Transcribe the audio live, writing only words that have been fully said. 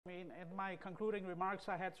mean, in my concluding remarks,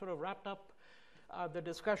 I had sort of wrapped up the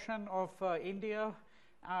discussion of India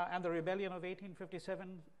and the rebellion of 1857,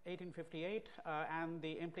 1858, and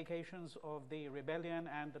the implications of the rebellion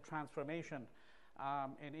and the transformation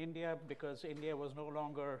in India, because India was no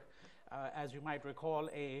longer, as you might recall,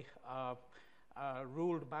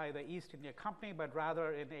 ruled by the East India Company, but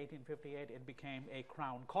rather in 1858 it became a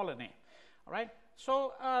crown colony. All right.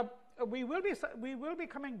 So we will be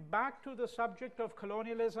coming back to the subject of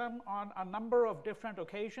colonialism on a number of different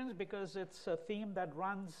occasions, because it's a theme that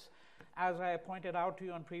runs, as I pointed out to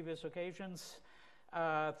you on previous occasions,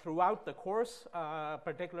 throughout the course,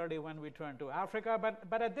 particularly when we turn to Africa.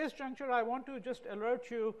 But at this juncture, I want to just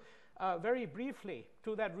alert you very briefly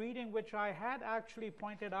to that reading which I had actually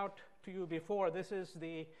pointed out to you before. This is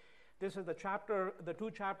the chapter, the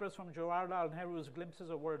two chapters from Jawaharlal Nehru's Glimpses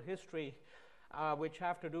of World History, which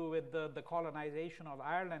have to do with the colonization of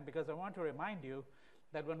Ireland, because I want to remind you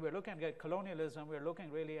that when we're looking at colonialism, we're looking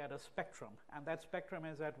really at a spectrum. And that spectrum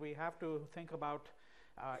is that we have to think about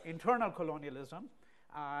internal colonialism,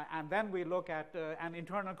 and then we look at, and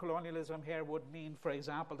internal colonialism here would mean, for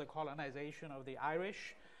example, the colonization of the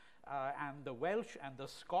Irish and the Welsh and the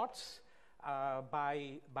Scots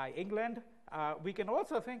by England. We can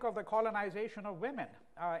also think of the colonization of women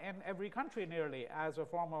in every country nearly as a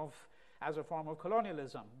form of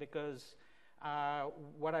colonialism, because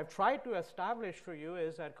what I've tried to establish for you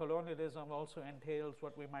is that colonialism also entails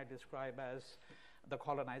what we might describe as the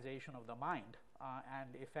colonization of the mind,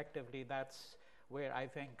 and effectively that's where I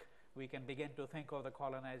think we can begin to think of the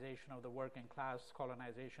colonization of the working class,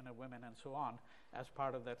 colonization of women, and so on, as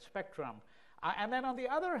part of that spectrum. And then on the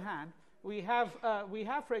other hand, we have,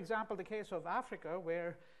 for example, the case of Africa,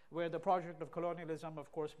 where the project of colonialism,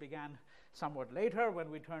 of course, began somewhat later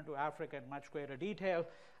when we turn to Africa in much greater detail.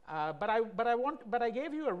 But I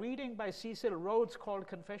gave you a reading by Cecil Rhodes called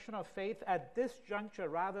Confession of Faith at this juncture,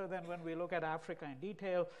 rather than when we look at Africa in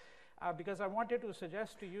detail, because I wanted to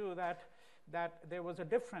suggest to you that there was a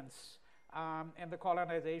difference in the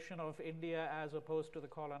colonization of India as opposed to the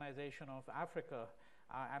colonization of Africa.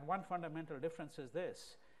 And one fundamental difference is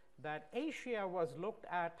this, that Asia was looked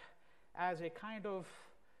at as a kind of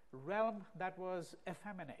realm that was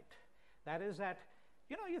effeminate. That is that,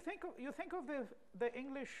 you know, you think of the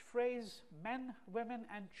English phrase men, women,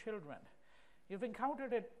 and children. You've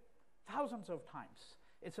encountered it thousands of times.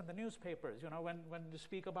 It's in the newspapers, you know, when you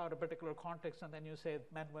speak about a particular context and then you say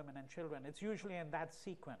men, women, and children. It's usually in that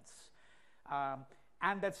sequence.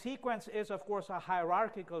 And that sequence is, of course, a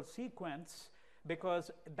hierarchical sequence,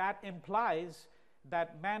 because that implies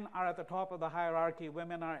that men are at the top of the hierarchy,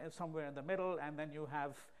 women are somewhere in the middle, and then you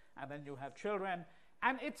have children.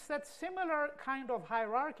 And it's that similar kind of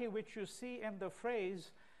hierarchy which you see in the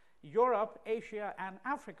phrase Europe, Asia, and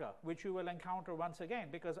Africa, which you will encounter once again,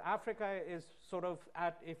 because Africa is sort of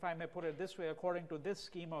at, if I may put it this way, according to this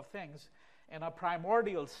scheme of things, in a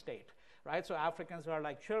primordial state, right? So Africans are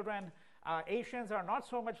like children. Asians are not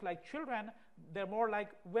so much like children, they're more like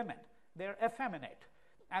women. They're effeminate.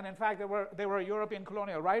 And in fact, there were European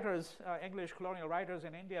colonial writers, English colonial writers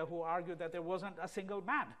in India, who argued that there wasn't a single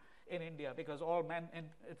man in India, because all men, in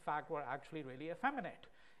fact, were actually really effeminate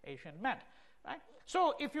Asian men. Right?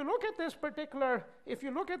 So if you look at this particular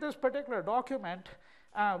document,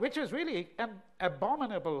 which is really an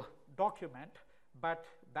abominable document, but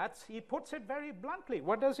he puts it very bluntly.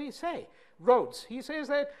 What does he say? Rhodes. He says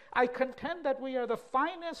that I contend that we are the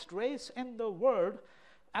finest race in the world,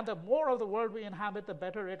 and the more of the world we inhabit, the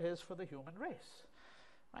better it is for the human race.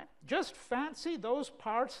 Right? Just fancy those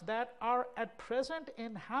parts that are at present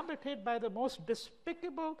inhabited by the most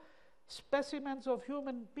despicable specimens of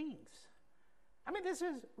human beings. I mean, this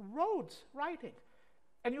is Rhodes writing.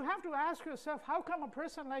 And you have to ask yourself, how come a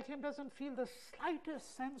person like him doesn't feel the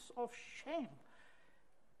slightest sense of shame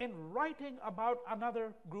in writing about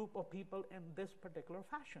another group of people in this particular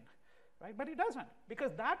fashion? Right? But he doesn't,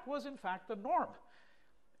 because that was in fact the norm.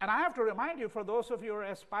 And I have to remind you, for those of you who are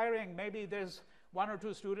aspiring, maybe there's one or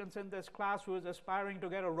two students in this class who is aspiring to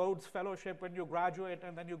get a Rhodes Fellowship when you graduate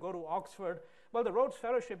and then you go to Oxford. Well, the Rhodes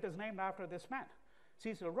Fellowship is named after this man,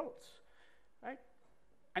 Cecil Rhodes. Right?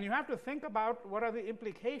 And you have to think about what are the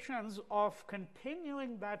implications of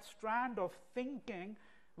continuing that strand of thinking,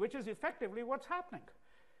 which is effectively what's happening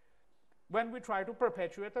when we try to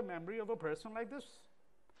perpetuate the memory of a person like this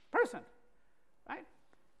person. Right?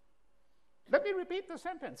 Let me repeat the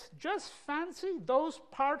sentence. Just fancy those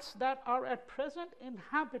parts that are at present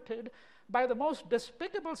inhabited by the most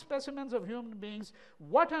despicable specimens of human beings.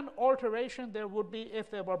 What an alteration there would be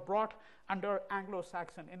if they were brought under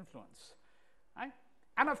Anglo-Saxon influence. Right?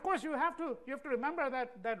 And of course, you have to remember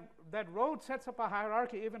that Rhodes sets up a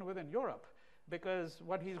hierarchy even within Europe, because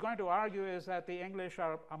what he's going to argue is that the English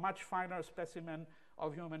are a much finer specimen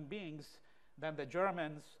of human beings than the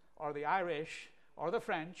Germans or the Irish or the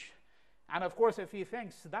French. And of course, if he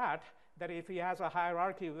thinks that if he has a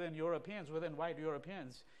hierarchy within Europeans, within white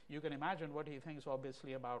Europeans, you can imagine what he thinks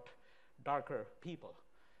obviously about darker people.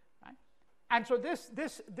 Right? And so this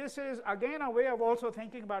is again a way of also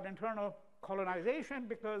thinking about internal colonization,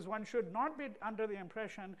 because one should not be under the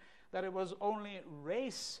impression that it was only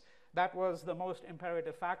race that was the most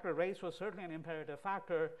imperative factor. Race was certainly an imperative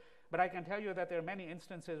factor, but I can tell you that there are many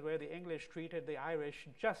instances where the English treated the Irish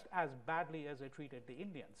just as badly as they treated the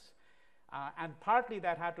Indians. And partly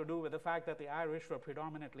that had to do with the fact that the Irish were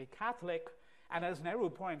predominantly Catholic, and as Nehru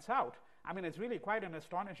points out, I mean, it's really quite an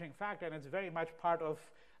astonishing fact, and it's very much part of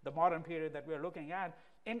the modern period that we're looking at.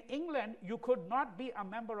 In England, you could not be a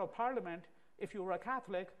member of Parliament if you were a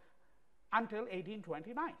Catholic until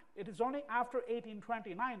 1829. It is only after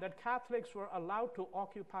 1829 that Catholics were allowed to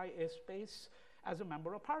occupy a space as a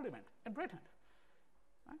member of Parliament in Britain.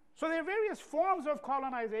 Right? So there are various forms of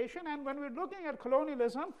colonization, and when we're looking at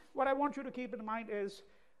colonialism, what I want you to keep in mind is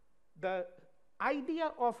the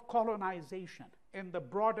idea of colonization in the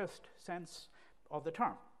broadest sense of the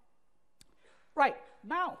term. Right,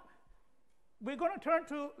 now, we're going to turn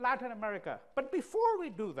to Latin America, but before we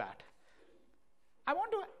do that, I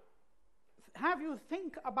want to have you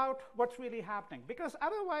think about what's really happening, because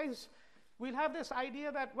otherwise we'll have this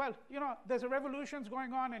idea that, well, you know, there's revolutions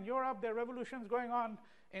going on in Europe, there are revolutions going on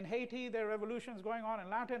in Haiti, there are revolutions going on in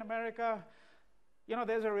Latin America, you know,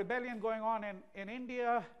 there's a rebellion going on in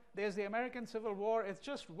India, there's the American Civil War. It's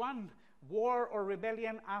just one war or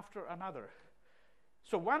rebellion after another.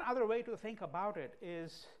 So one other way to think about it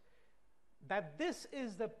is that this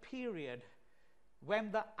is the period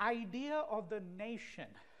when the idea of the nation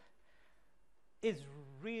is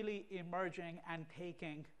really emerging and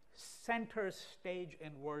taking center stage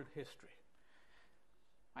in world history.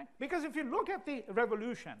 Right? Because if you look at the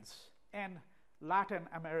revolutions in Latin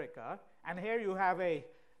America, and here you have a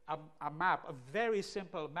map, a very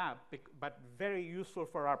simple map, but very useful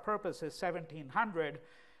for our purposes, 1700,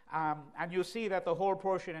 and you see that the whole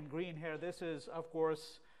portion in green here, this is, of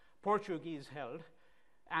course, Portuguese held,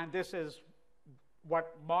 and this is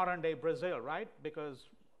what modern-day Brazil, right? Because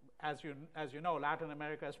as you know, Latin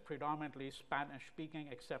America is predominantly Spanish-speaking,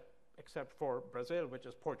 except for Brazil, which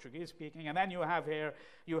is Portuguese-speaking. And then you have here,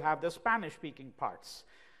 you have the Spanish-speaking parts,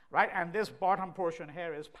 right? And this bottom portion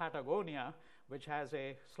here is Patagonia, which has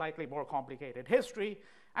a slightly more complicated history.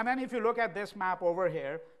 And then if you look at this map over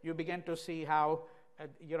here, you begin to see how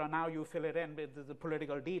you know, now you fill it in with the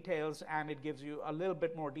political details, and it gives you a little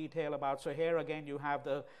bit more detail about, so here again you have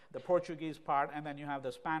the Portuguese part, and then you have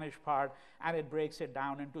the Spanish part, and it breaks it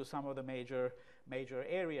down into some of the major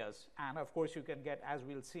areas. And of course you can get, as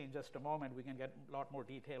we'll see in just a moment, we can get a lot more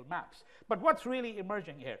detailed maps. But what's really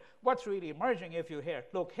emerging here? What's really emerging, if you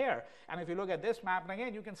look here, and if you look at this map, and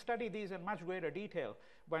again you can study these in much greater detail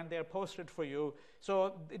when they're posted for you.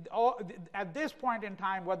 So at this point in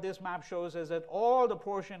time, what this map shows is that all the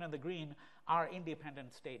portion in the green are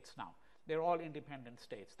independent states now. They're all independent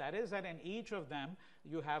states. That is, that in each of them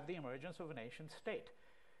you have the emergence of a nation state.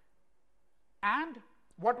 And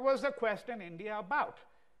what was the quest in India about?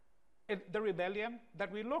 The rebellion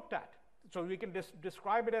that we looked at. So we can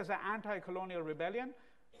describe it as an anti-colonial rebellion.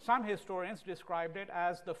 Some historians described it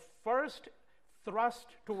as the first thrust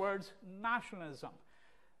towards nationalism.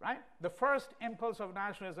 Right? The first impulse of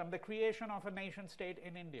nationalism, the creation of a nation state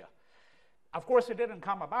in India. Of course, it didn't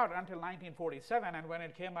come about until 1947, and when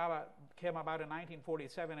it came about in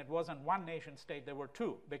 1947, it wasn't one nation state, there were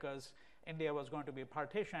two, because India was going to be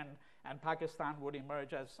partitioned, and Pakistan would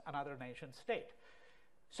emerge as another nation state.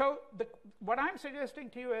 So what I'm suggesting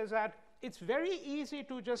to you is that it's very easy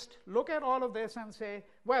to just look at all of this and say,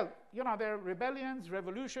 well, you know, there are rebellions,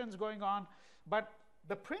 revolutions going on, but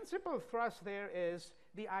the principal thrust there is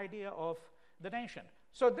the idea of the nation.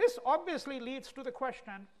 So this obviously leads to the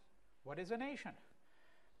question, what is a nation?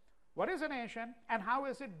 What is a nation, and how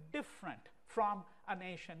is it different from a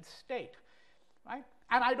nation state? Right?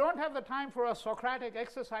 And I don't have the time for a Socratic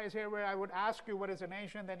exercise here where I would ask you what is a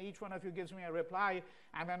nation, then each one of you gives me a reply,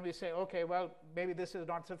 and then we say, okay, well, maybe this is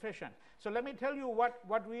not sufficient. So let me tell you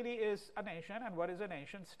what really is a nation and what is a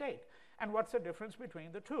nation state, and what's the difference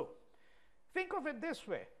between the two. Think of it this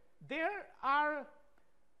way. There are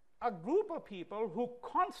a group of people who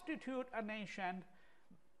constitute a nation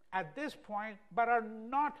at this point, but are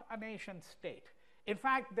not a nation state. In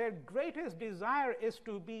fact, their greatest desire is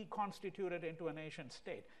to be constituted into a nation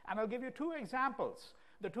state. And I'll give you two examples.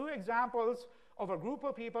 The two examples of a group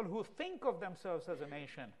of people who think of themselves as a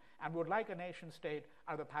nation and would like a nation state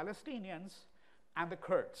are the Palestinians and the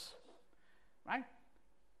Kurds, right?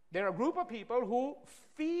 They're a group of people who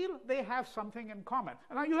feel they have something in common.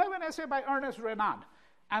 And now you have an essay by Ernest Renan,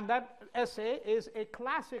 and that essay is a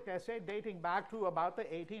classic essay dating back to about the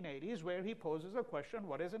 1880s, where he poses a question,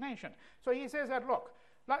 what is a nation? So he says that, look,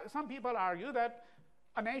 some people argue that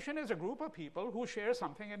a nation is a group of people who share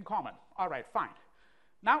something in common. All right, fine.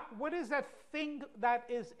 Now, what is that thing that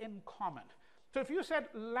is in common? So if you said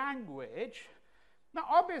language, now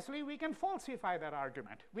obviously we can falsify that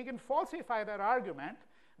argument. We can falsify that argument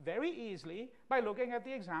very easily by looking at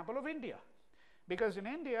the example of India. Because in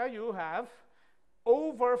India you have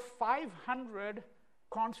over 500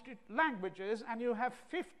 languages, and you have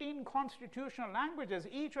 15 constitutional languages.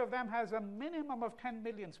 Each of them has a minimum of 10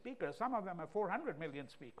 million speakers. Some of them have 400 million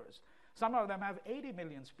speakers. Some of them have 80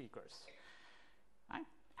 million speakers. Right?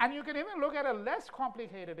 And you can even look at a less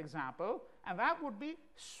complicated example, and that would be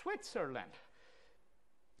Switzerland.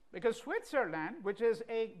 Because Switzerland, which is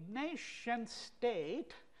a nation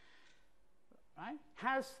state, right,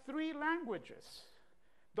 has 3 languages.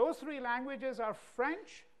 Those 3 languages are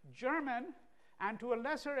French, German, and to a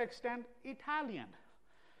lesser extent, Italian.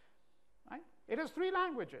 Right? It has 3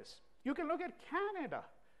 languages. You can look at Canada,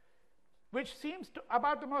 which seems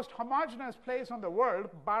about the most homogeneous place on the world,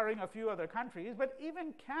 barring a few other countries, but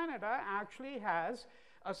even Canada actually has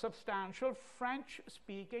a substantial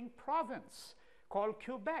French-speaking province called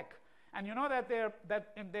Quebec. And you know that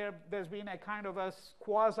there's been a kind of a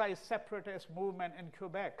quasi-separatist movement in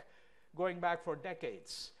Quebec going back for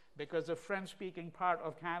decades, because the French-speaking part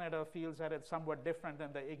of Canada feels that it's somewhat different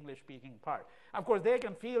than the English-speaking part. Of course, they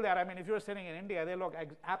can feel that. I mean, if you're sitting in India, they look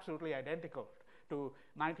absolutely identical to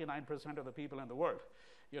 99% of the people in the world,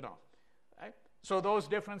 you know. Right? So those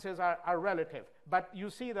differences are relative. But you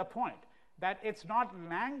see the point, that it's not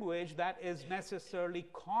language that is necessarily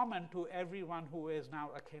common to everyone who is now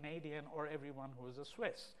a Canadian or everyone who is a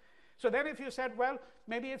Swiss. So then if you said, well,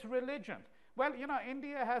 maybe it's religion. Well, you know,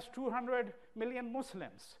 India has 200 million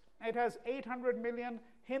Muslims. It has 800 million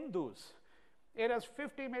Hindus. It has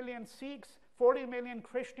 50 million Sikhs, 40 million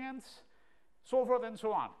Christians, so forth and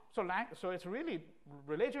so on. So it's really,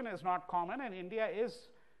 religion is not common, and India is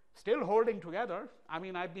still holding together. I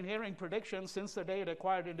mean, I've been hearing predictions since the day it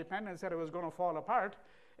acquired independence that it was going to fall apart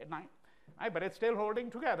at night, right? But it's still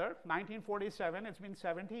holding together. 1947, it's been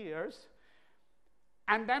 70 years.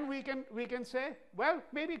 And then we can say, well,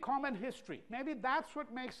 maybe common history. Maybe that's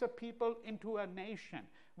what makes a people into a nation,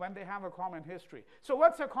 when they have a common history. So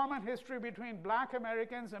what's a common history between Black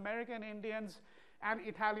Americans, American Indians, and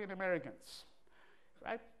Italian Americans?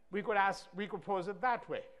 Right? We could pose it that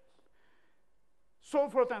way. So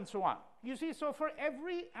forth and so on. You see, so for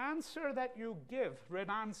every answer that you give,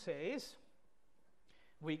 Renan says,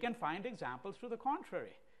 we can find examples to the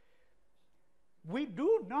contrary. We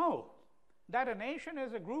do know that a nation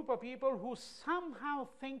is a group of people who somehow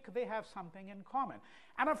think they have something in common.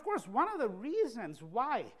 And of course, one of the reasons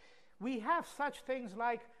why we have such things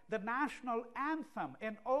like the national anthem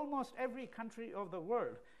in almost every country of the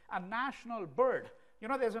world, a national bird. You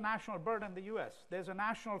know, there's a national bird in the US. There's a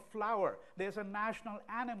national flower. There's a national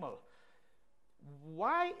animal.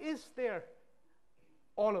 Why is there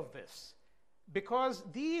all of this? Because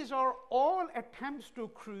these are all attempts to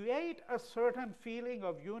create a certain feeling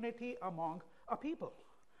of unity among a people.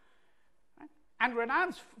 Right? And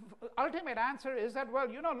Renan's ultimate answer is that, well,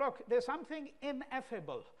 you know, look, there's something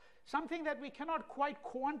ineffable, something that we cannot quite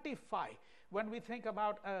quantify when we think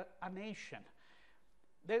about a nation.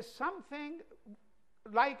 There's something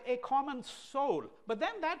like a common soul, but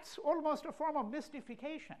then that's almost a form of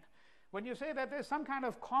mystification. When you say that there's some kind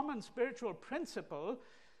of common spiritual principle,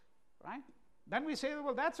 right? Then we say,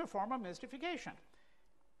 well, that's a form of mystification.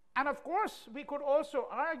 And of course, we could also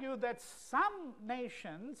argue that some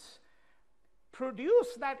nations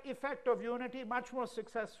produce that effect of unity much more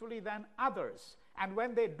successfully than others. And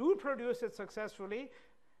when they do produce it successfully,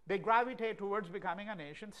 they gravitate towards becoming a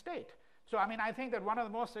nation state. So, I mean, I think that one of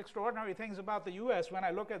the most extraordinary things about the US, when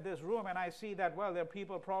I look at this room and I see that, well, there are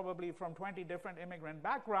people probably from 20 different immigrant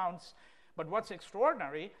backgrounds, but what's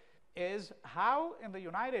extraordinary is how in the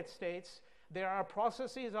United States there are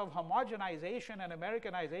processes of homogenization and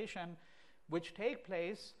Americanization which take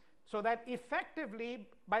place, so that effectively,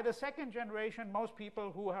 by the second generation, most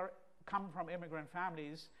people who come from immigrant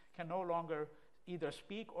families can no longer either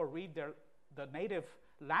speak or read the native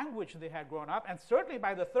language they had grown up, and certainly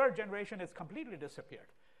by the third generation, it's completely disappeared,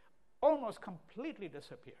 almost completely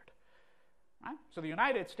disappeared. Right? So the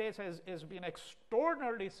United States has been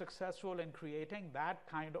extraordinarily successful in creating that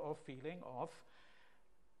kind of feeling of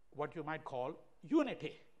what you might call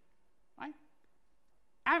unity, right?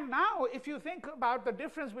 And now, if you think about the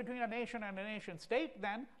difference between a nation and a nation state,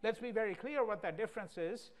 then let's be very clear what that difference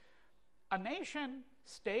is. A nation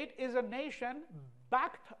state is a nation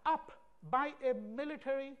backed up by a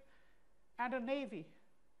military and a navy.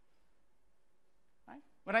 Right?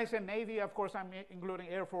 When I say navy, of course, I'm including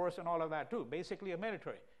Air Force and all of that too, basically a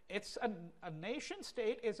military. It's a nation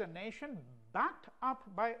state is a nation backed up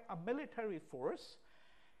by a military force,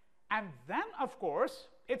 and then, of course,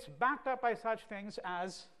 it's backed up by such things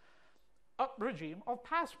as a regime of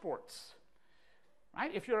passports.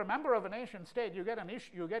 Right? If you're a member of a nation state, you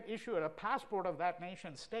get issued a passport of that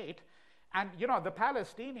nation state, and the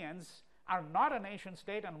Palestinians are not a nation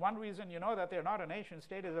state, and one reason you know that they're not a nation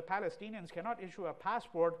state is the Palestinians cannot issue a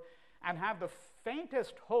passport and have the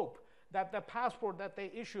faintest hope that the passport that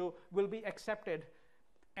they issue will be accepted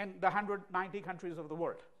in the 190 countries of the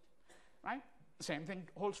world. Right? The same thing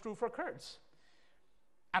holds true for Kurds.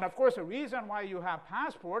 And of course, a reason why you have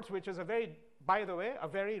passports, which is by the way, a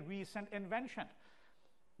very recent invention.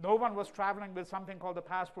 No one was traveling with something called the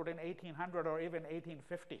passport in 1800 or even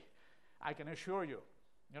 1850, I can assure you.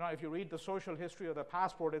 If you read the social history of the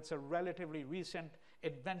passport, it's a relatively recent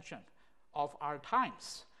invention of our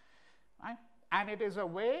times. Right? And it is a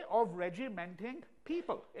way of regimenting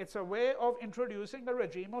people. It's a way of introducing a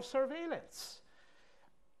regime of surveillance.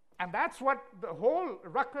 And that's what the whole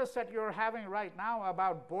ruckus that you're having right now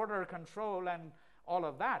about border control and all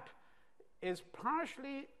of that is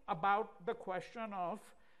partially about the question of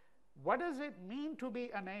what does it mean to be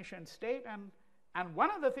a nation state? And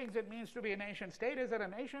one of the things it means to be a nation state is that a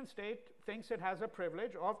nation state thinks it has a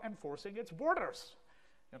privilege of enforcing its borders.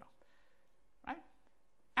 Right?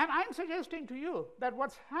 And I'm suggesting to you that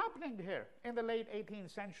what's happening here in the late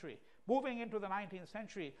 18th century, moving into the 19th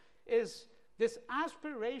century, is this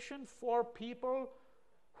aspiration for people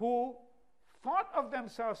who thought of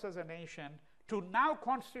themselves as a nation to now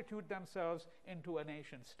constitute themselves into a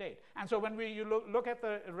nation state. And so when you look at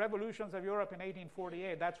the revolutions of Europe in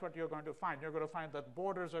 1848, that's what you're going to find. You're going to find that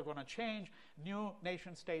borders are going to change, new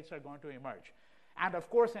nation states are going to emerge. And of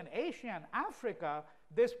course, in Asia and Africa,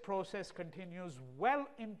 this process continues well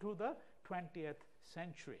into the 20th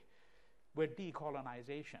century with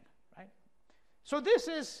decolonization. Right? So this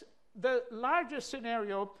is the largest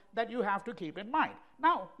scenario that you have to keep in mind.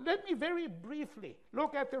 Now, let me very briefly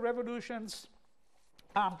look at the revolutions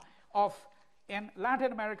in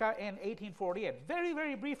Latin America in 1848. Very,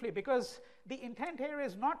 very briefly, because the intent here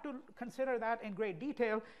is not to consider that in great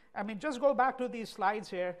detail. I mean, just go back to these slides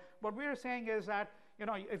here. What we're saying is that,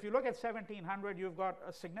 if you look at 1700, you've got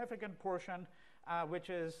a significant portion which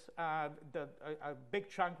is a big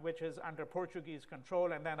chunk which is under Portuguese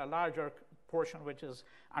control, and then a larger portion which is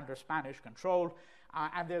under Spanish control.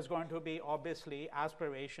 And there's going to be, obviously,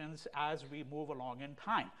 aspirations as we move along in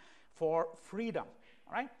time for freedom.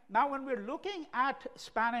 All right? Now, when we're looking at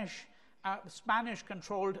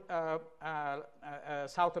Spanish-controlled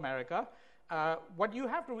South America, what you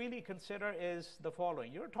have to really consider is the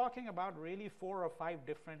following. You're talking about really 4 or 5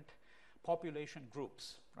 different population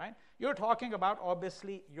groups. Right? You're talking about,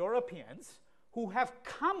 obviously, Europeans who have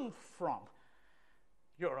come from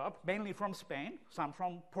Europe, mainly from Spain, some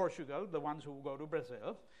from Portugal, the ones who go to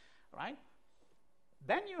Brazil, right?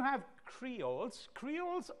 Then you have Creoles.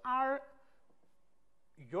 Creoles are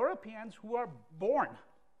Europeans who are born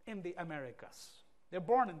in the Americas. They're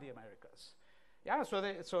born in the Americas. Yeah,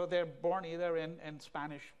 so they're born either in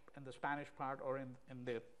Spanish, in the Spanish part, or in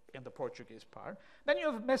the Portuguese part. Then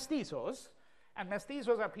you have mestizos, and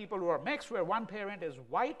mestizos are people who are mixed, where one parent is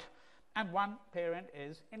white and one parent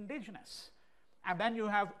is indigenous. And then you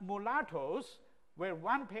have mulattoes, where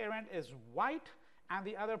one parent is white and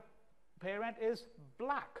the other parent is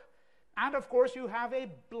black. And of course, you have a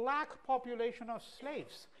black population of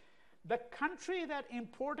slaves. The country that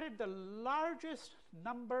imported the largest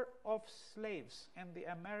number of slaves in the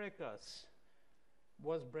Americas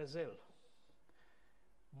was Brazil.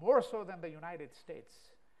 More so than the United States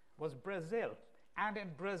was Brazil. And in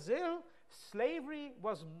Brazil, slavery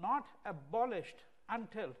was not abolished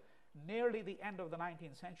until nearly the end of the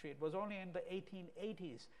 19th century. It was only in the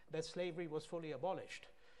 1880s that slavery was fully abolished.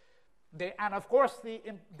 And of course,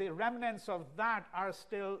 the remnants of that are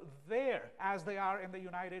still there, as they are in the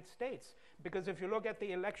United States. Because if you look at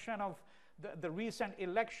the election of the recent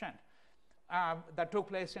election that took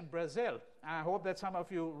place in Brazil, I hope that some of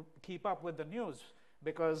you keep up with the news,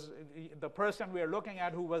 because the person we are looking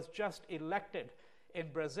at who was just elected in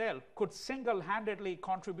Brazil could single-handedly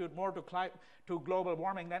contribute more to global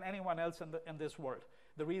warming than anyone else in this world.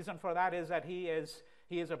 The reason for that is that he is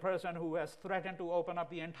a person who has threatened to open up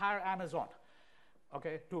the entire Amazon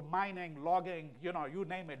okay, to mining, logging, you know, you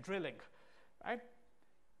name it, drilling, right?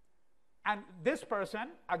 And this person,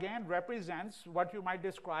 again, represents what you might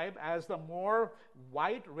describe as the more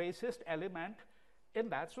white racist element in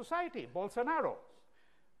that society, Bolsonaro.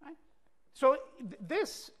 Right? So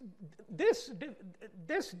this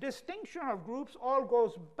distinction of groups all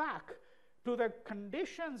goes back to the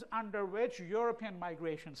conditions under which European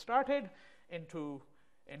migration started into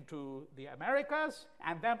the Americas,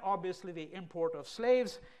 and then obviously the import of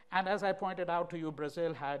slaves. And as I pointed out to you,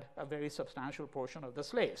 Brazil had a very substantial portion of the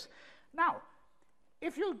slaves. Now,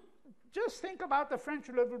 if you just think about the French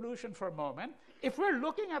Revolution for a moment, if we're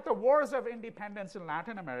looking at the wars of independence in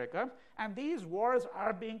Latin America, and these wars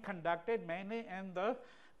are being conducted mainly in the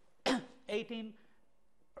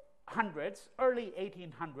 1800s, early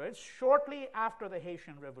 1800s, shortly after the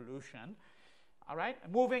Haitian Revolution, all right,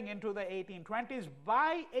 moving into the 1820s,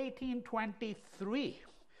 by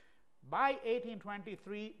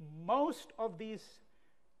 1823, most of these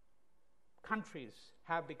countries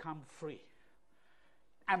have become free.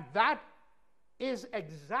 And that is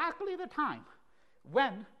exactly the time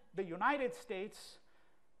when the United States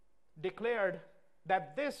declared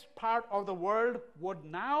that this part of the world would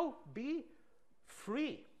now be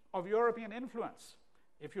free of European influence.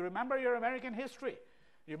 If you remember your American history,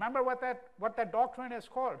 you remember what that doctrine is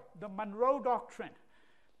called? The Monroe Doctrine.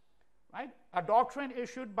 Right? A doctrine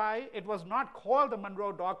issued by, it was not called the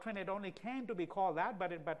Monroe Doctrine, it only came to be called that,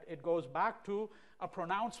 but it goes back to a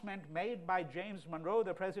pronouncement made by James Monroe,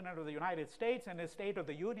 the President of the United States, in his State of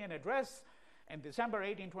the Union address in December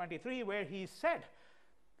 1823, where he said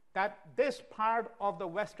that this part of the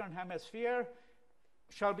Western Hemisphere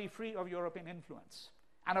shall be free of European influence.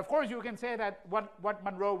 And of course, you can say that what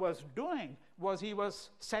Monroe was doing was he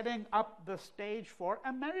was setting up the stage for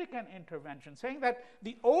American intervention, saying that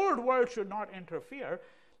the old world should not interfere.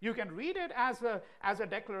 You can read it as a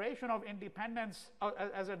declaration of independence,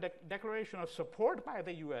 as a declaration of support by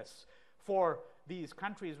the US for these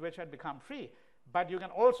countries which had become free. But you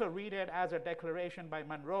can also read it as a declaration by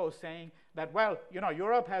Monroe saying that, well, you know,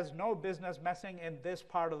 Europe has no business messing in this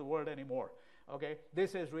part of the world anymore. Okay,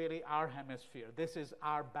 this is really our hemisphere. This is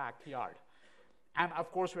our backyard. And of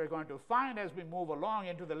course, we're going to find as we move along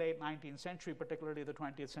into the late 19th century, particularly the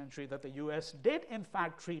 20th century, that the US did in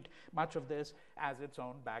fact treat much of this as its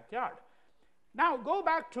own backyard. Now, go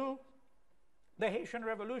back to the Haitian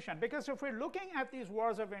Revolution, because if we're looking at these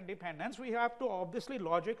wars of independence, we have to obviously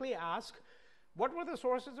logically ask, what were the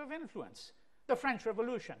sources of influence? The French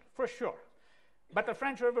Revolution, for sure. But the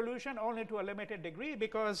French Revolution only to a limited degree,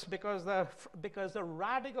 because the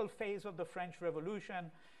radical phase of the French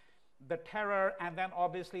Revolution, the terror, and then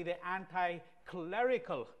obviously the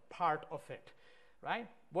anti-clerical part of it, right,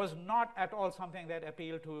 was not at all something that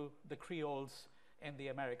appealed to the Creoles in the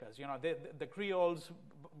Americas. You know, the Creoles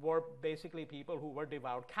were basically people who were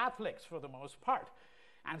devout Catholics for the most part.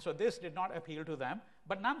 And so this did not appeal to them.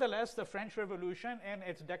 But nonetheless, the French Revolution, in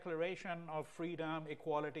its declaration of freedom,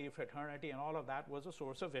 equality, fraternity, and all of that, was a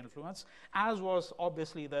source of influence, as was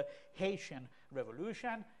obviously the Haitian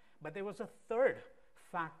Revolution. But there was a third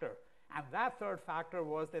factor, and that third factor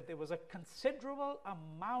was that there was a considerable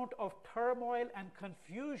amount of turmoil and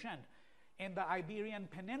confusion in the Iberian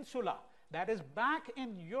Peninsula. That is, back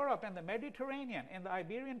in Europe and the Mediterranean, in the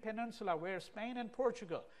Iberian Peninsula, where Spain and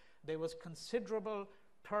Portugal, there was considerable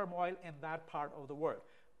turmoil in that part of the world.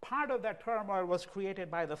 Part of that turmoil was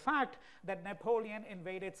created by the fact that Napoleon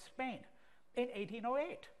invaded Spain in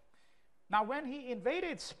 1808. Now, when he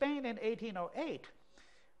invaded Spain in 1808,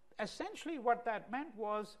 essentially what that meant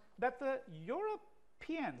was that the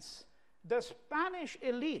Europeans, the Spanish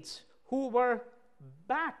elites who were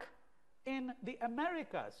back in the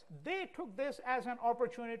Americas, they took this as an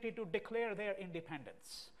opportunity to declare their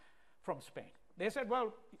independence from Spain. They said,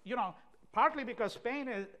 well, you know, partly because Spain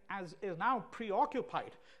is now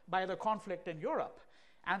preoccupied by the conflict in Europe.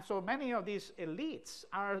 And so many of these elites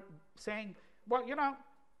are saying, well, you know,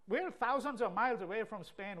 we're thousands of miles away from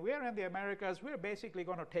Spain. We're in the Americas. We're basically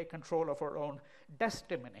going to take control of our own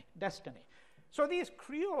destiny. So these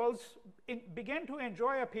Creoles began to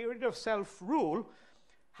enjoy a period of self-rule.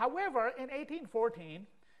 However, in 1814,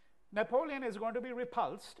 Napoleon is going to be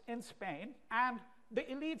repulsed in Spain, and the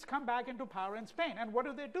elites come back into power in Spain. And what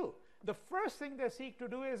do? The first thing they seek to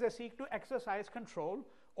do is they seek to exercise control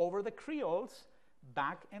over the Creoles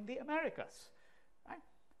back in the Americas. Right?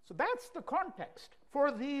 So that's the context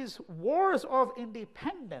for these wars of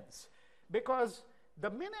independence, because the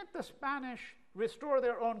minute the Spanish restore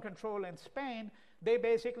their own control in Spain, they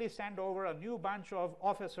basically send over a new bunch of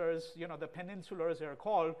officers, you know, the peninsulars they're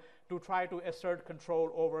called, to try to assert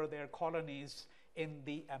control over their colonies in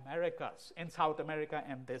the Americas, in South America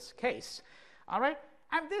in this case. All right?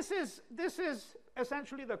 And this is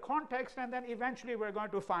essentially the context, and then eventually we're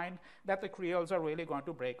going to find that the Creoles are really going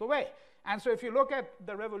to break away. And so if you look at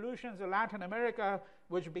the revolutions in Latin America,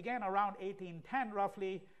 which began around 1810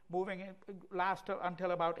 roughly, moving last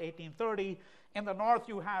until about 1830, in the north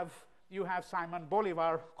you have Simon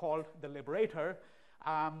Bolivar, called the Liberator,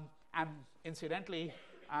 and incidentally,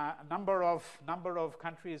 a number of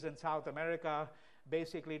countries in South America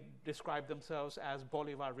basically describe themselves as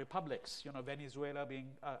Bolivar republics, Venezuela being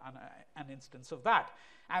an instance of that.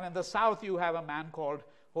 And in the south, you have a man called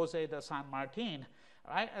Jose de San Martin,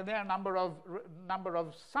 right? And there are a number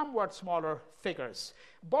of somewhat smaller figures.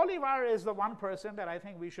 Bolivar is the one person that I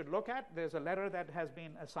think we should look at. There's a letter that has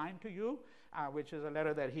been assigned to you, which is a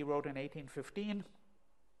letter that he wrote in 1815,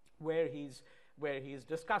 where he's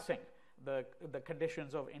discussing the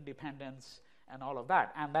conditions of independence and all of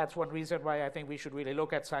that. And that's one reason why I think we should really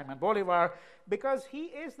look at Simon Bolivar, because he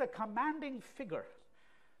is the commanding figure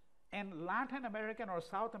in Latin American or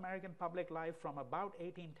South American public life from about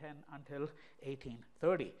 1810 until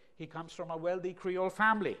 1830. He comes from a wealthy Creole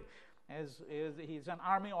family. He's an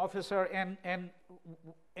army officer in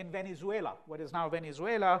Venezuela, what is now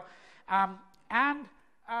Venezuela, and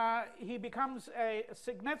he becomes a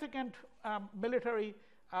significant military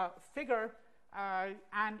figure,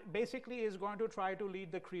 and basically is going to try to lead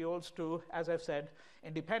the Creoles to, as I've said,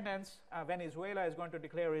 independence. Venezuela is going to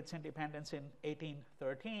declare its independence in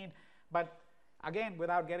 1813, but again,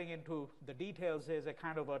 without getting into the details, there's a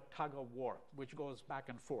kind of a tug of war which goes back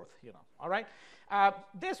and forth, all right?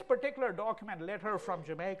 This particular document, Letter from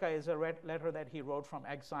Jamaica, is a letter that he wrote from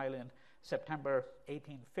exile in September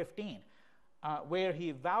 1815, where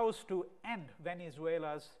he vows to end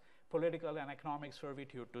Venezuela's political and economic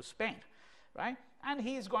servitude to Spain, right? And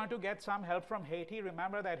he's going to get some help from Haiti.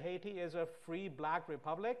 Remember that Haiti is a free black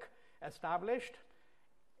republic established.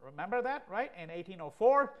 Remember that, right? In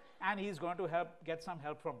 1804, and he's going to get some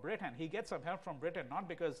help from Britain. He gets some help from Britain not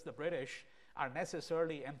because the British are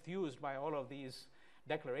necessarily enthused by all of these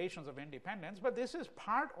declarations of independence, but this is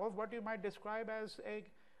part of what you might describe as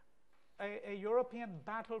a European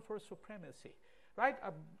battle for supremacy, right?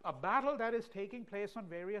 A battle that is taking place on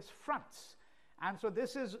various fronts. And so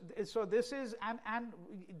this is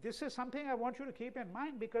something I want you to keep in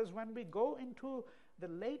mind, because when we go into the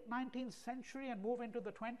late 19th century and move into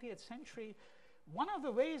the 20th century, one of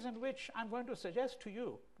the ways in which I'm going to suggest to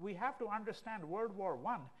you we have to understand World War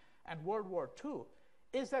I and World War II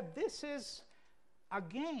is that this is,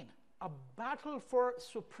 again, a battle for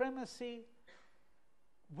supremacy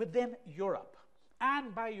within Europe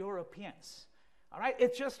and by Europeans. All right,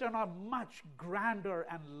 it's just on a much grander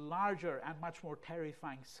and larger and much more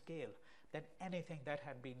terrifying scale than anything that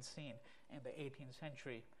had been seen in the 18th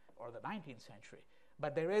century or the 19th century.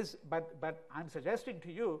 But but I'm suggesting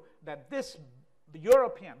to you that the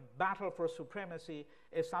European battle for supremacy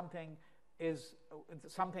is something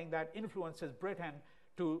that influences Britain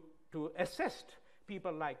to assist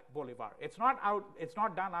people like Bolivar. It's not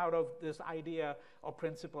done out of this idea of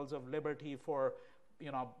principles of liberty for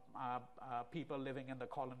people living in the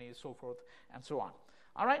colonies, so forth and so on.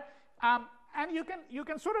 All right, and you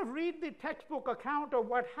can sort of read the textbook account of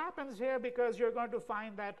what happens here, because you're going to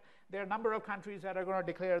find that there are a number of countries that are going to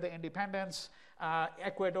declare the independence.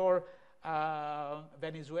 Ecuador,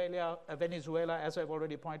 Venezuela, as I've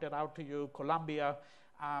already pointed out to you, Colombia,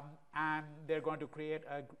 and they're going to create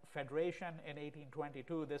a federation in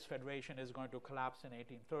 1822. This federation is going to collapse in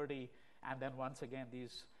 1830, and then once again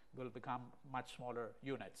these will become much smaller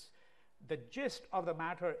units. The gist of the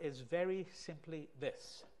matter is very simply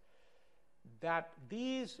this, that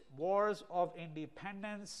these wars of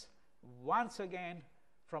independence, once again,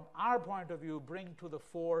 from our point of view, bring to the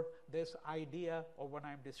fore this idea of what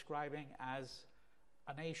I'm describing as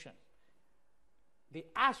a nation. The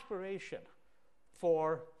aspiration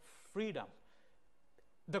for freedom.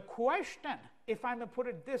 The question, if I may put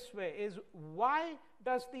it this way, is why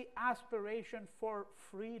does the aspiration for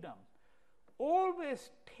freedom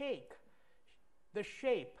always take the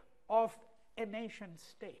shape of a nation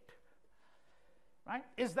state? Right?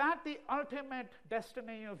 Is that the ultimate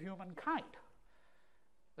destiny of humankind?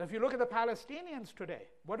 If you look at the Palestinians today,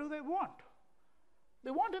 what do they want?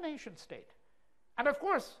 They want a nation state. And of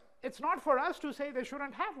course, it's not for us to say they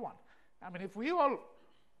shouldn't have one. I mean, if we all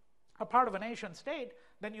are part of a nation state,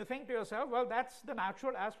 then you think to yourself, well, that's the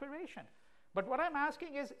natural aspiration. But what I'm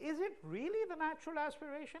asking is it really the natural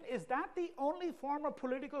aspiration? Is that the only form of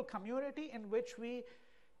political community in which we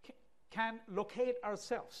can locate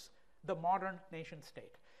ourselves, the modern nation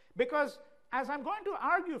state? Because as I'm going to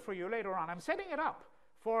argue for you later on, I'm setting it up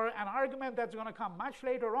for an argument that's going to come much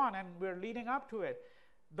later on, and we're leading up to it,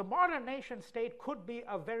 the modern nation state could be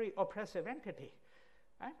a very oppressive entity.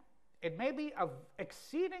 Right? It may be an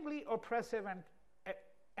exceedingly oppressive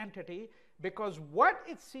entity because what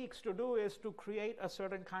it seeks to do is to create a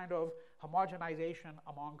certain kind of homogenization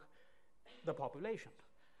among the population.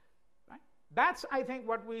 Right? That's, I think,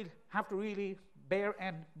 what we have to really bear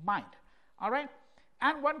in mind. All right?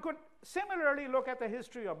 And one could similarly look at the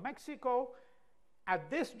history of Mexico at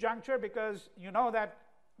this juncture, because you know that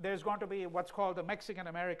there's going to be what's called the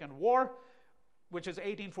Mexican-American War, which is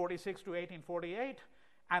 1846 to 1848,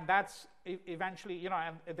 and that's eventually, you know,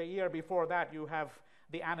 and the year before that you have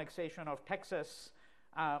the annexation of Texas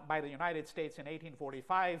by the United States in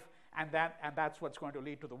 1845, and that's what's going to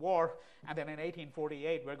lead to the war. And then in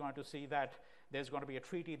 1848 we're going to see that there's going to be a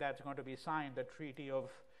treaty that's going to be signed, the Treaty of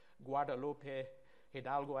Guadalupe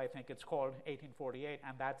Hidalgo, I think it's called, 1848,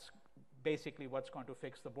 and that's basically what's going to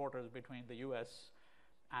fix the borders between the US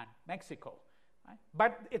and Mexico. Right?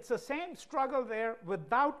 But it's the same struggle there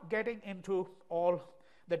without getting into all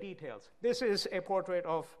the details. This is a portrait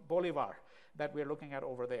of Bolivar that we're looking at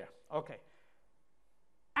over there. Okay.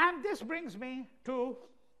 And this brings me to,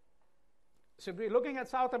 so we're looking at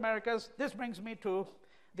South Americas, this brings me to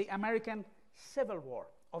the American Civil War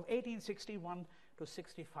of 1861 to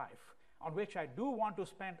 65, on which I do want to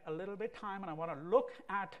spend a little bit time, and I want to look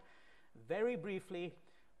at very briefly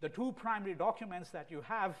the two primary documents that you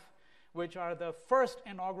have, which are the first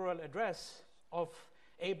inaugural address of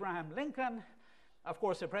Abraham Lincoln, of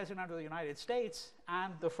course the President of the United States,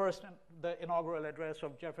 and the inaugural address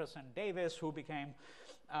of Jefferson Davis, who became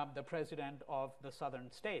the President of the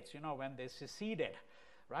Southern States, you know, when they seceded,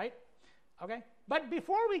 right? Okay, but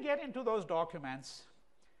before we get into those documents,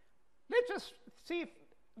 let's just see if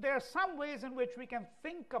there are some ways in which we can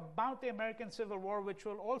think about the American Civil War, which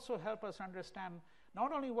will also help us understand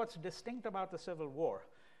not only what's distinct about the Civil War,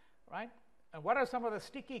 right? And what are some of the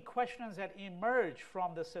sticky questions that emerge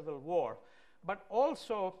from the Civil War, but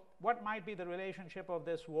also what might be the relationship of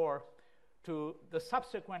this war to the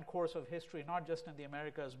subsequent course of history, not just in the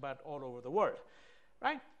Americas, but all over the world,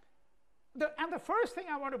 right? And the first thing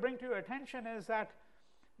I want to bring to your attention is that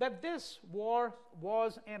this war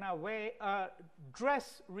was, in a way, a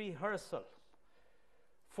dress rehearsal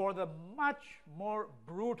for the much more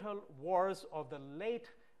brutal wars of the late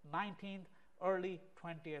 19th, early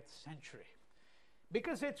 20th century.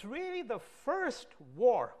 Because it's really the first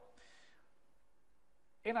war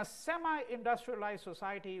in a semi-industrialized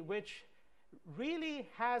society which really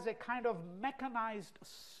has a kind of mechanized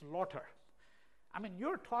slaughter. I mean,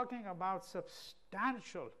 you're talking about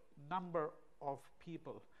substantial number of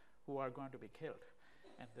people who are going to be killed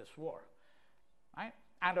in this war, right?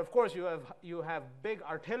 And of course, you have big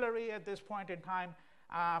artillery at this point in time.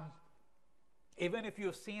 Even if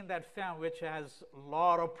you've seen that film, which has a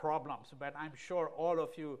lot of problems, but I'm sure all of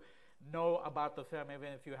you know about the film,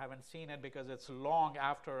 even if you haven't seen it, because it's long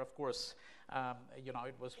after, of course, you know,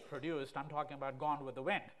 it was produced. I'm talking about Gone with the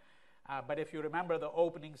Wind. But if you remember the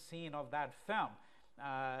opening scene of that film,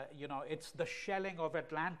 you know, it's the shelling of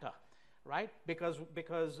Atlanta, right?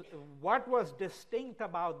 Because what was distinct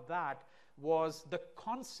about that was the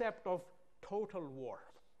concept of total war.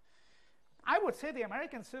 I would say the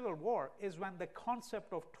American Civil War is when the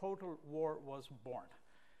concept of total war was born.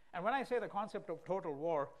 And when I say the concept of total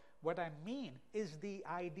war, what I mean is the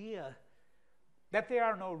idea that there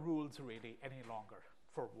are no rules really any longer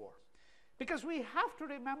for war. Because we have to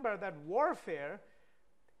remember that warfare,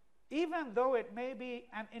 even though it may be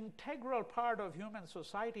an integral part of human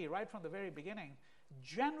society right from the very beginning,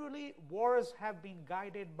 generally wars have been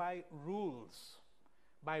guided by rules.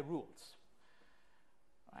 Right?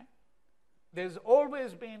 There's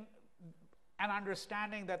always been an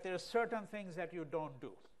understanding that there are certain things that you don't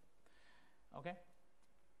do. Okay?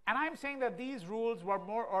 And I'm saying that these rules were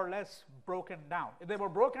more or less broken down. They were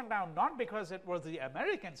broken down not because it was the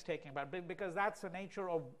Americans taking, but because that's the nature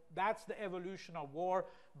of, that's the evolution of war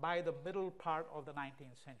by the middle part of the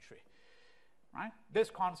 19th century. Right? This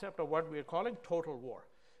concept of what we're calling total war.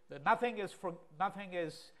 That nothing is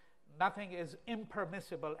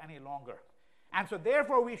impermissible any longer. And so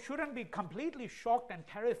therefore we shouldn't be completely shocked and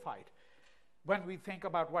terrified when we think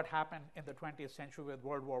about what happened in the 20th century with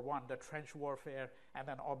World War I, the trench warfare, and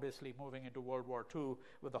then obviously moving into World War II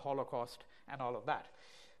with the Holocaust and all of that.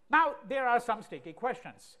 Now, there are some sticky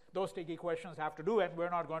questions. Those sticky questions have to do, and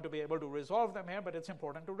we're not going to be able to resolve them here, but it's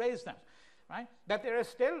important to raise them, right? That there is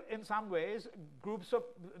still, in some ways,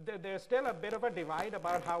 there's still a bit of a divide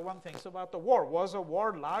about how one thinks about the war. Was a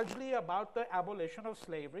war largely about the abolition of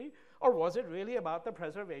slavery, or was it really about the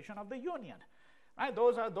preservation of the Union? Right?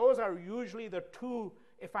 Those are usually the two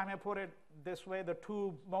if I may put it this way, the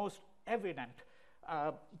two most evident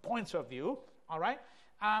points of view, all right?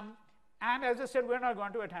 And as I said, we're not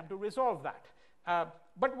going to attempt to resolve that.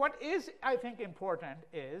 But what is, I think, important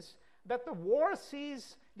is that the war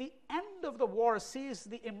sees, the end of the war sees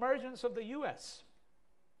the emergence of the US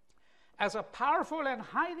as a powerful and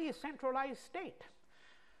highly centralized state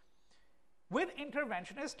with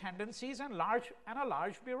interventionist tendencies and a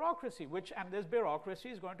large bureaucracy, and this bureaucracy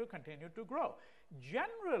is going to continue to grow.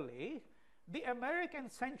 Generally, the American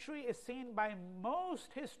century is seen by most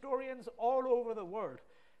historians all over the world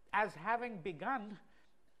as having begun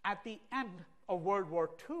at the end of World War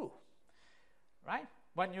II, right?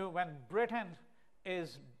 When Britain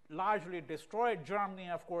is largely destroyed, Germany,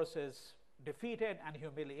 of course, is defeated and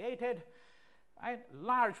humiliated. Right?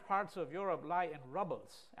 Large parts of Europe lie in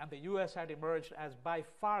rubbles, and the US had emerged as by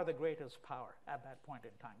far the greatest power at that point in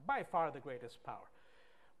time, by far the greatest power.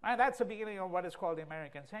 And that's the beginning of what is called the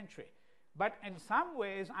American century. But in some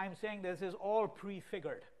ways, I'm saying this is all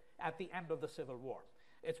prefigured at the end of the Civil War.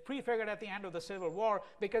 It's prefigured at the end of the Civil War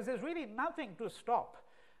because there's really nothing to stop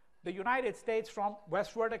the United States from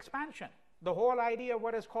westward expansion. The whole idea of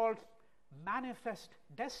what is called manifest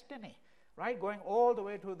destiny, right? Going all the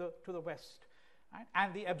way to the west. Right?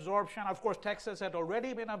 And the absorption, of course, Texas had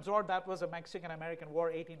already been absorbed. That was the Mexican-American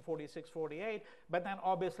War, 1846-48. But then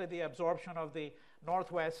obviously the absorption of the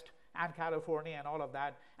Northwest and California and all of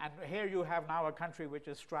that. And here you have now a country which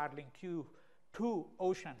is straddling two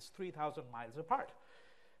oceans 3,000 miles apart.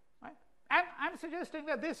 Right? And I'm suggesting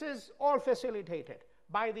that this is all facilitated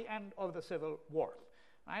by the end of the Civil War,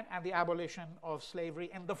 right? And the abolition of slavery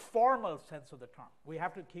in the formal sense of the term. We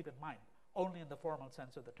have to keep in mind, only in the formal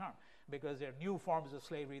sense of the term, because there are new forms of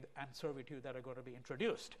slavery and servitude that are going to be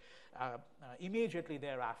introduced immediately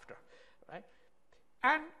thereafter, right?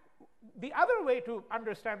 And the other way to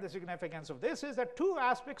understand the significance of this is that two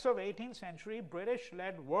aspects of 18th century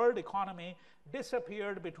British-led world economy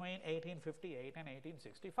disappeared between 1858 and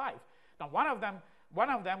 1865. Now, one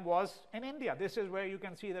of them was in India. This is where you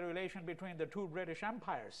can see the relation between the two British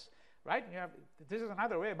empires, right? This is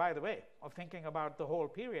another way, by the way, of thinking about the whole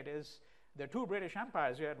period is the two British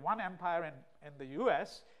empires. You had one empire in the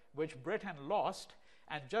US, which Britain lost,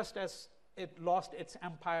 and just as it lost its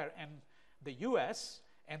empire in the US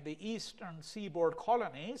and the eastern seaboard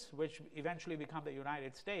colonies, which eventually become the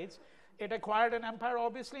United States, it acquired an empire,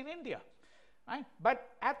 obviously, in India. Right? But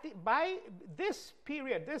by this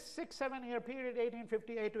period, this 6-7 year period,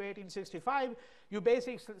 1858 to 1865, you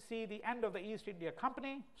basically see the end of the East India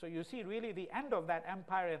Company. So you see really the end of that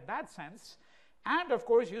empire in that sense. And of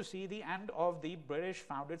course, you see the end of the British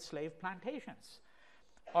founded slave plantations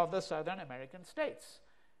of the Southern American states.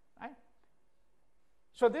 Right?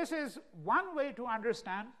 So this is one way to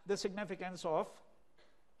understand the significance of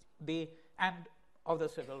the end of the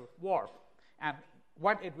Civil War and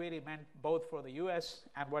what it really meant both for the US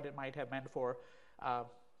and what it might have meant for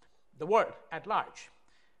the world at large.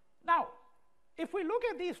 Now, if we look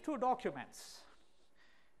at these two documents,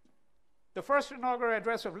 the first inaugural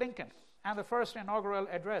address of Lincoln and the first inaugural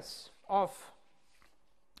address of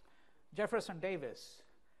Jefferson Davis,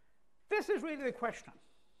 this is really the question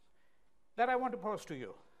that I want to pose to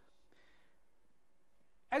you.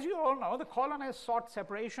 As you all know, the colonists sought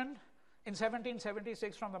separation in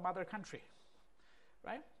 1776 from the mother country,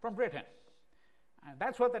 right, from Britain. And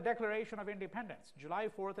that's what the Declaration of Independence, July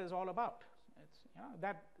 4th, is all about. It's,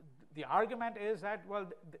 that the argument is that, well,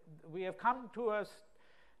 we have come to a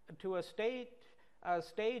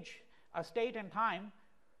state in time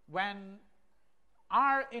when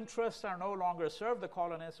our interests are no longer served. The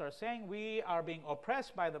colonists are saying we are being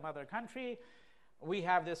oppressed by the mother country. We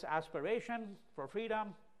have this aspiration for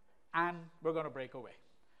freedom, and we're going to break away.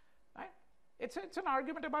 Right? It's an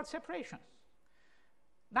argument about separation.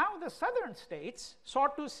 Now, the southern states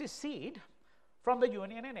sought to secede from the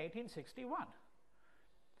Union in 1861.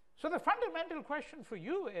 So the fundamental question for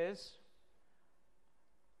you is,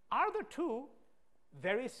 are the two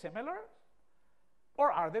very similar, or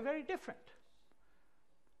are they very different?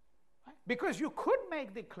 Right? Because you could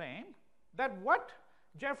make the claim that what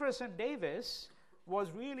Jefferson Davis was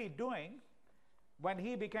really doing when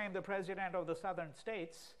he became the president of the southern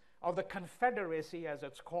states, of the Confederacy as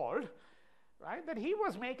it's called, right, that he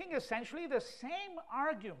was making essentially the same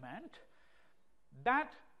argument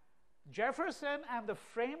that Jefferson and the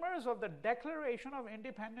framers of the Declaration of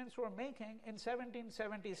Independence were making in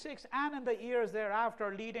 1776 and in the years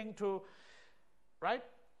thereafter, leading to, right,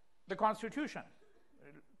 the Constitution,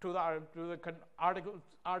 to the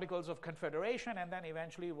Articles of Confederation, and then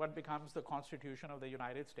eventually what becomes the Constitution of the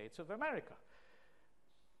United States of America.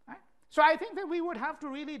 Right? So I think that we would have to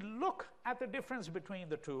really look at the difference between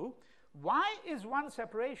the two. Why is one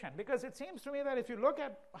separation? Because it seems to me that if you look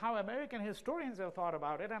at how American historians have thought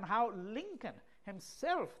about it and how Lincoln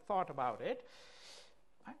himself thought about it,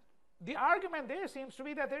 the argument there seems to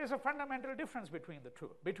be that there is a fundamental difference between the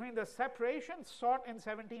two, between the separation sought in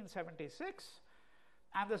 1776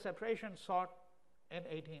 and the separation sought in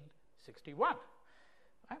 1861.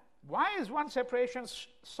 Why is one separation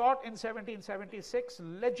sought in 1776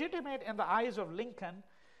 legitimate in the eyes of Lincoln,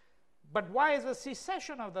 but why is the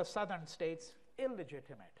secession of the southern states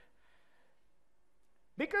illegitimate?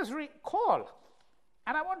 Because recall,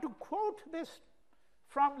 and I want to quote this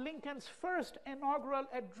from Lincoln's first inaugural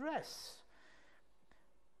address,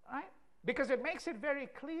 right? Because it makes it very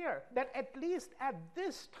clear that at least at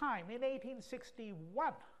this time in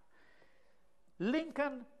 1861,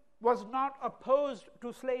 Lincoln was not opposed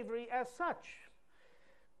to slavery as such.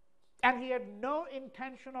 And he had no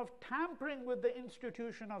intention of tampering with the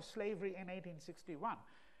institution of slavery in 1861.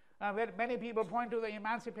 Many people point to the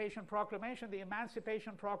Emancipation Proclamation. The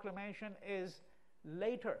Emancipation Proclamation is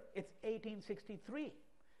later. It's 1863,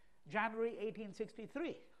 January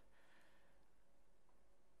 1863.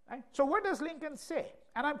 Right? So what does Lincoln say?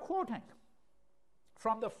 And I'm quoting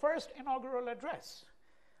from the first inaugural address.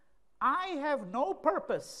 I have no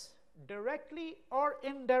purpose, directly or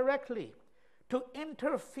indirectly, to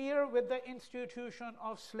interfere with the institution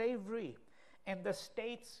of slavery in the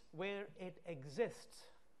states where it exists.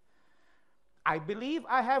 I believe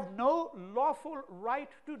I have no lawful right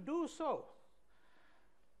to do so.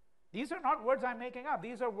 These are not words I'm making up.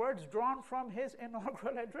 These are words drawn from his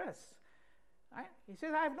inaugural address. Right? He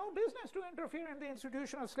says, I have no business to interfere in the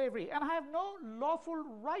institution of slavery, and I have no lawful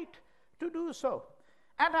right to do so.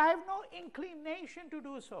 And I have no inclination to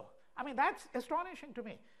do so. I mean, that's astonishing to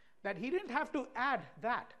me, that he didn't have to add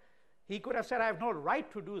that. He could have said, I have no right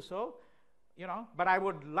to do so, but I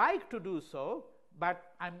would like to do so,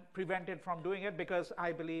 but I'm prevented from doing it because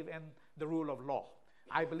I believe in the rule of law.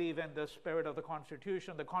 I believe in the spirit of the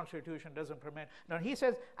Constitution. The Constitution doesn't permit. No, he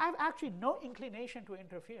says, I have actually no inclination to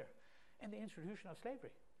interfere in the institution of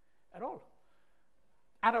slavery at all.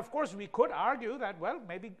 And of course, we could argue that, well,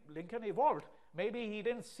 maybe Lincoln evolved. Maybe he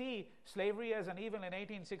didn't see slavery as an evil in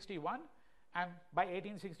 1861, and by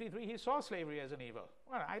 1863 he saw slavery as an evil.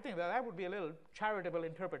 Well, I think that would be a little charitable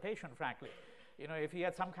interpretation, frankly. If he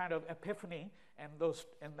had some kind of epiphany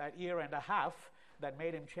in that year and a half that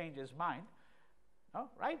made him change his mind. Oh,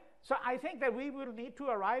 right? So I think that we will need to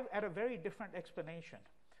arrive at a very different explanation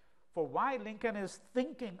for why Lincoln is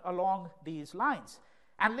thinking along these lines.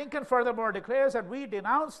 And Lincoln furthermore declares that we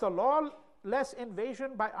denounce the lawless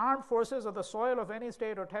invasion by armed forces of the soil of any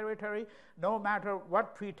state or territory, no matter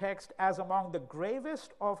what pretext, as among the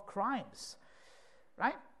gravest of crimes.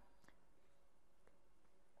 Right?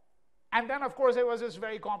 And then, of course, there was this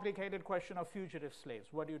very complicated question of fugitive slaves.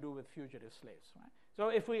 What do you do with fugitive slaves? Right? So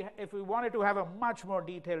if we wanted to have a much more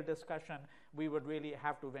detailed discussion, we would really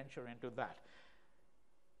have to venture into that.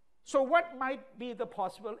 So what might be the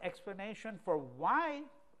possible explanation for why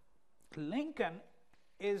Lincoln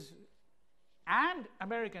is, and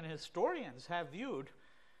American historians have viewed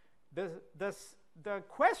the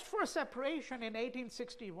quest for separation in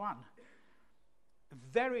 1861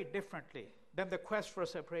 very differently than the quest for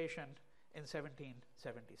separation in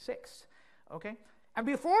 1776. Okay? And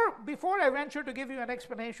before I venture to give you an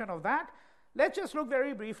explanation of that, let's just look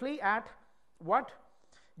very briefly at what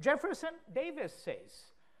Jefferson Davis says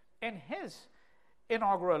in his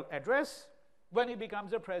inaugural address when he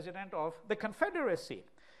becomes the president of the Confederacy.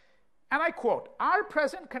 And I quote, "Our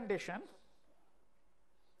present condition,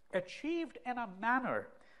 achieved in a manner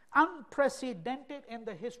unprecedented in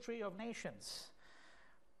the history of nations,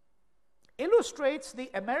 illustrates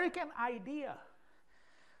the American idea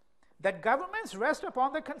that governments rest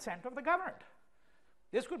upon the consent of the governed."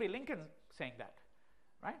 This could be Lincoln saying that,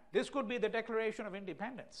 right? This could be the Declaration of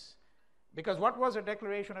Independence. Because what was a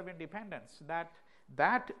Declaration of Independence? That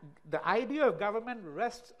the idea of government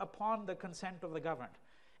rests upon the consent of the governed.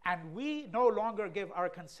 And we no longer give our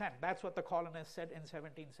consent. That's what the colonists said in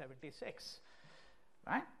 1776,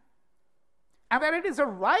 right? And that it is a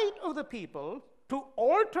right of the people to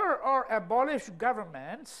alter or abolish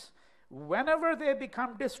governments whenever they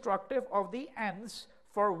become destructive of the ends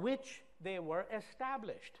for which they were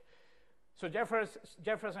established. So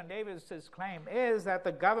Jefferson Davis's claim is that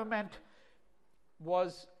the government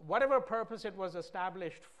was, whatever purpose it was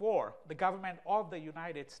established for, the government of the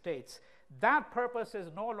United States, that purpose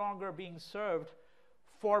is no longer being served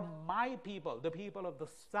for my people, the people of the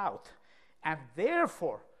South. And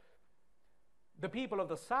therefore, the people of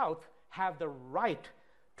the South have the right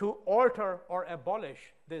to alter or abolish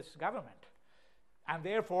this government. And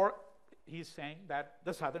therefore, he's saying that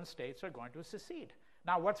the southern states are going to secede.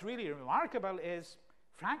 Now, what's really remarkable is,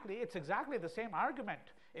 frankly, it's exactly the same argument,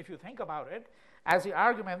 if you think about it, as the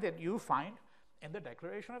argument that you find in the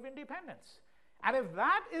Declaration of Independence. And if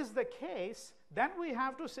that is the case, then we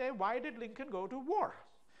have to say, why did Lincoln go to war?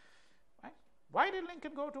 Right? Why did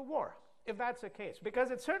Lincoln go to war, if that's the case? Because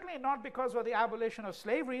it's certainly not because of the abolition of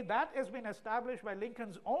slavery. That has been established by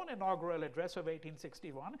Lincoln's own inaugural address of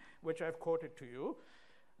 1861, which I've quoted to you.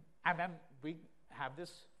 And then we have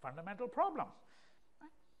this fundamental problem.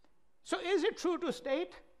 Right? So is it true to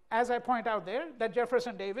state, as I point out there, that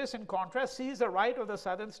Jefferson Davis, in contrast, sees the right of the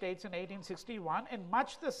southern states in 1861 in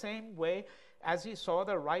much the same way as he saw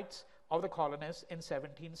the rights of the colonists in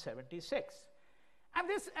 1776?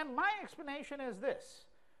 And my explanation is this,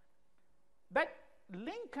 that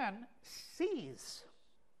Lincoln sees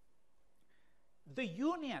the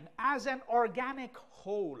Union as an organic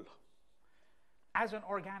whole,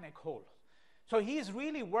 So he's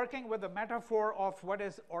really working with the metaphor of what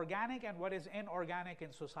is organic and what is inorganic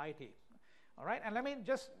in society. All right, and let me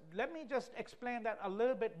just explain that a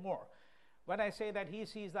little bit more. When I say that he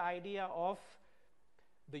sees the idea of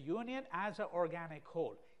the Union as an organic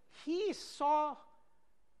whole, he saw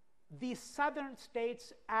the southern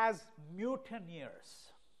states as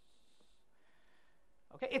mutineers.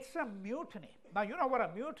 Okay, it's a mutiny. Now, you know what a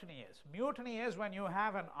mutiny is. Mutiny is when you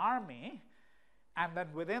have an army, and then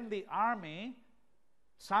within the army,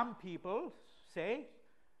 some people say,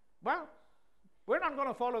 well, we're not going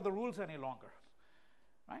to follow the rules any longer.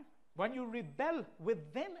 Right? When you rebel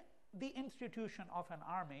within the institution of an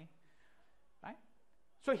army, right?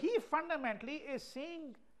 So he fundamentally is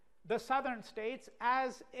seeing the southern states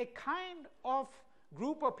as a kind of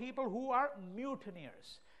group of people who are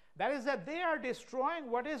mutineers. That is, that they are destroying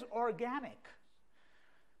what is organic.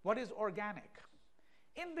 What is organic?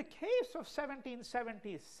 In the case of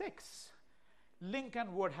 1776,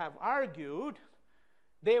 Lincoln would have argued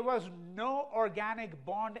there was no organic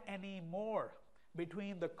bond anymore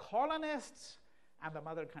between the colonists and the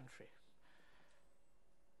mother country.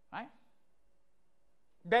 Right?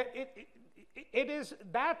 That it is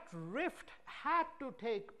that rift had to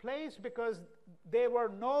take place because they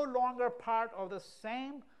were no longer part of the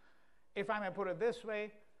same, if I may put it this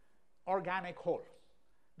way, organic whole.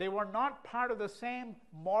 They were not part of the same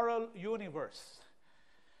moral universe.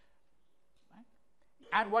 Right?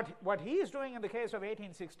 And what he is doing in the case of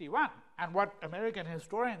 1861, and what American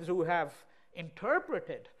historians who have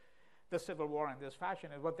interpreted the Civil War in this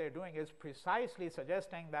fashion, is what they're doing is precisely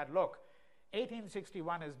suggesting that, look,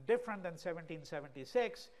 1861 is different than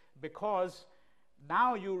 1776 because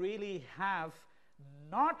now you really have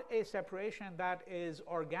not a separation that is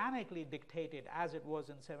organically dictated as it was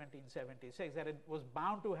in 1776, that it was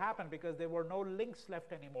bound to happen because there were no links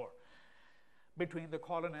left anymore between the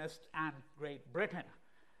colonists and Great Britain.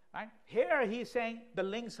 Right? Here he's saying the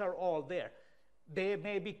links are all there. They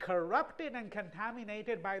may be corrupted and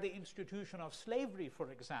contaminated by the institution of slavery,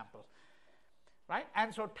 for example. Right?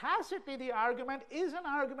 And so tacitly the argument is an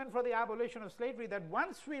argument for the abolition of slavery, that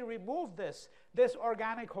once we remove this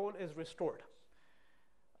organic whole is restored.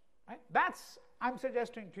 Right? That's, I'm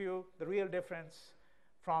suggesting to you, the real difference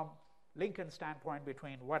from Lincoln's standpoint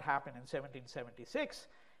between what happened in 1776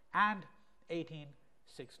 and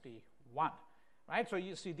 1861. Right? So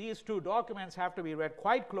you see, these two documents have to be read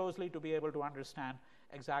quite closely to be able to understand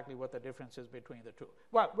exactly what the difference is between the two.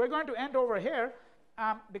 Well, we're going to end over here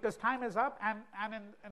because time is up, and in